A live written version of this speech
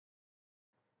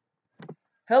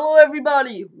Hello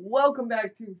everybody, welcome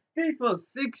back to FIFA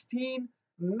 16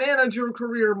 Manager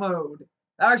Career Mode.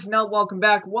 Actually, not welcome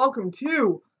back, welcome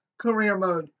to Career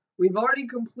Mode. We've already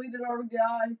completed our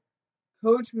guy,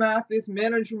 Coach Mathis,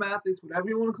 Manager Mathis, whatever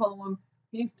you want to call him.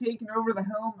 He's taken over the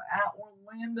helm at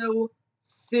Orlando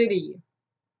City.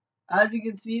 As you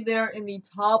can see there in the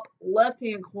top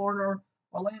left-hand corner,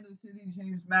 Orlando City,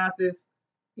 James Mathis.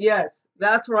 Yes,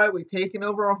 that's right, we've taken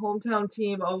over our hometown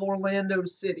team of Orlando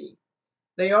City.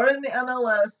 They are in the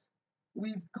MLS.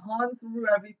 We've gone through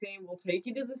everything. We'll take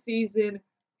you to the season,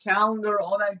 calendar,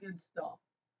 all that good stuff.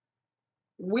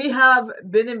 We have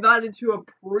been invited to a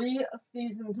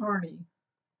pre-season tourney,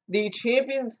 the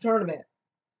Champions Tournament.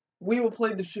 We will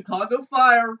play the Chicago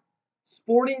Fire,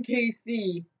 Sporting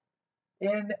KC,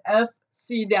 and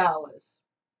FC Dallas.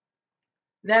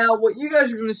 Now, what you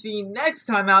guys are going to see next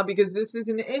time out, because this is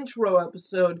an intro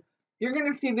episode, you're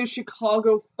going to see the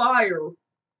Chicago Fire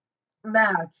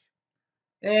match.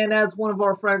 And as one of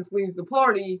our friends leaves the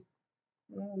party,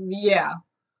 yeah,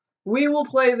 we will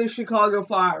play the Chicago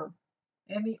Fire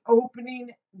in the opening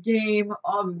game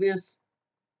of this,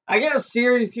 I guess,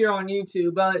 series here on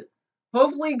YouTube. But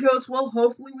hopefully it goes well.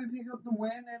 Hopefully we pick up the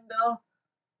win, and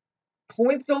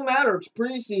points don't matter. It's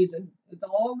preseason. It's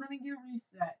all going to get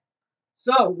reset.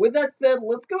 So, with that said,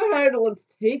 let's go ahead and let's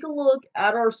take a look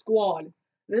at our squad.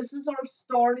 This is our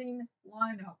starting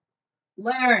lineup.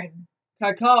 Laren,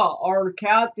 Kaká, our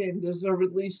captain,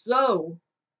 deservedly so.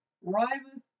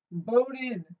 Rivas,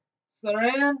 Bowden,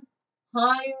 Saran,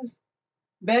 Hines,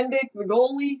 Bendick, the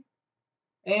goalie.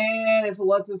 And if it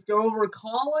lets us go over,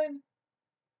 Colin,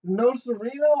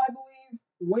 Nocerino, I believe,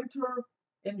 Winter,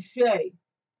 and Shea.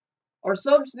 Our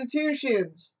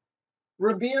substitutions,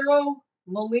 Ribeiro,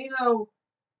 Molino,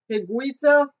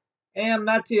 Higuita, and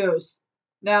Matios.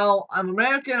 Now, I'm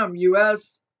American, I'm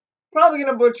US. Probably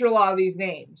going to butcher a lot of these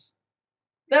names.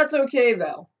 That's okay,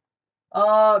 though.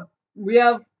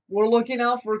 We're looking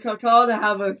out for Kaká to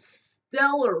have a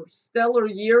stellar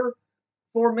year.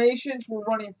 Formations, we're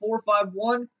running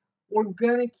 4-5-1. We're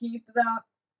going to keep that.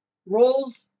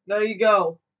 Roles, there you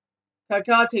go.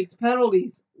 Kaká takes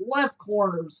penalties, left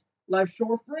corners, left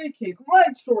short free kick,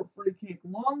 right short free kick,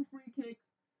 long free kick.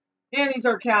 And he's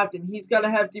our captain. He's got a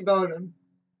hefty Bowden.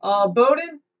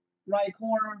 Bowden, right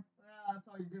corner. That's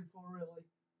all you're good for, really.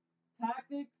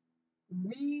 Tactics,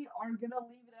 we are going to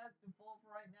leave it as default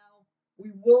for right now.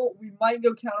 We might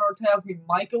go counterattack. We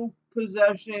might go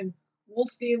possession. We'll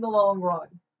see in the long run.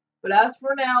 But as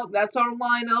for now, that's our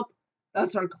lineup.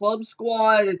 That's our club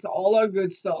squad. It's all our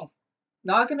good stuff.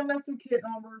 Not going to mess with kit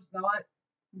numbers. Not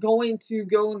going to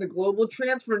go in the global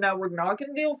transfer network. Not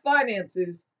going to deal with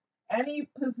finances. Any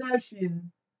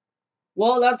possession,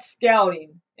 well, that's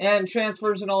scouting and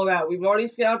transfers and all that. We've already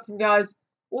scouted some guys.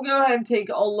 We'll go ahead and take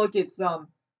a look at some.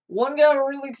 One guy we're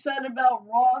really excited about,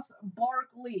 Ross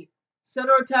Barkley.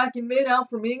 Center attacking mid out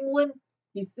from England.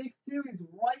 He's 6'2", he's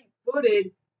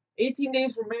right-footed. 18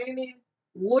 days remaining.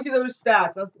 Look at those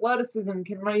stats. Athleticism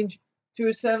can range to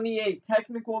a 78.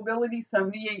 Technical ability,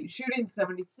 78. Shooting,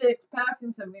 76.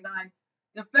 Passing, 79.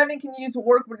 Defending can use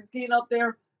work, but it's getting up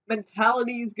there.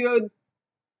 Mentality is good.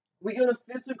 We go to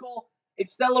physical.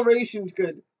 Acceleration's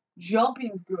good.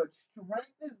 Jumping's good.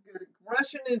 Strength is good.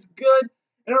 Aggression is good.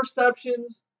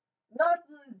 Interceptions, not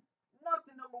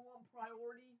the number one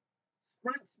priority.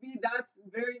 Sprint speed, that's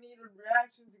very needed.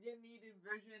 Reactions, again, needed.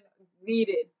 Vision,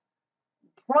 needed.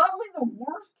 Probably the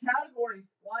worst category is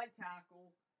slide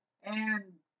tackle and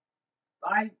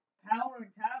power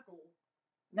and tackle.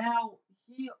 Now,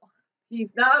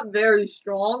 he's not very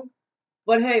strong,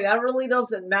 but hey, that really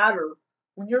doesn't matter.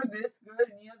 When you're this good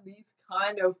and you have these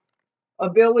kind of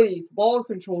abilities, ball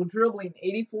control, dribbling,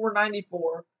 84,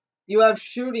 94. You have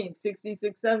shooting,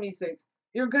 66, 76.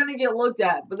 You're going to get looked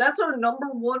at. But that's our number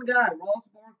one guy, Ross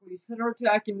Barkley, center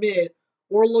attacking mid,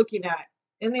 we're looking at.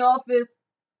 In the office,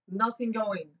 nothing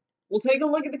going. We'll take a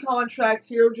look at the contracts.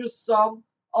 Here are just some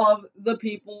of the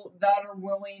people that are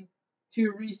willing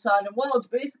to re-sign. And well, it's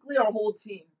basically our whole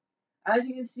team. As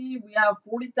you can see, we have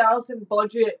 $40,000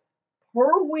 budget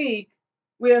per week.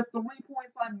 We have $3.5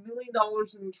 million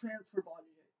in the transfer budget.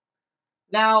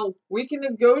 Now, we can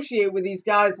negotiate with these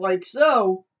guys like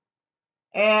so,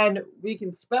 and we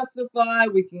can specify,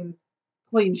 we can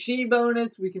clean sheet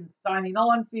bonus, we can signing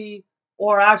on fee,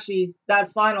 or actually, that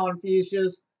sign-on fee is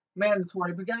just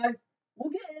mandatory. But guys,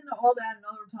 we'll get into all that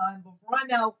another time. But for right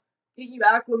now, get you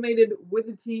acclimated with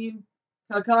the team.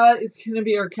 Kaká is going to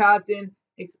be our captain.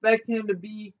 Expect him to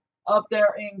be up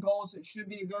there in goals. It should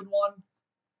be a good one.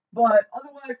 But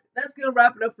otherwise, that's going to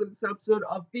wrap it up for this episode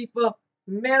of FIFA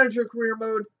Manager Career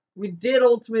Mode. We did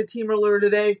Ultimate Team earlier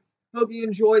today. Hope you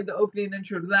enjoyed the opening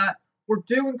intro to that. We're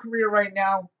doing career right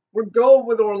now. We're going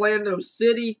with Orlando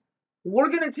City. We're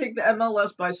going to take the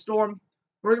MLS by storm.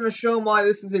 We're going to show them why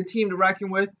this is a team to reckon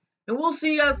with. And we'll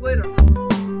see you guys later.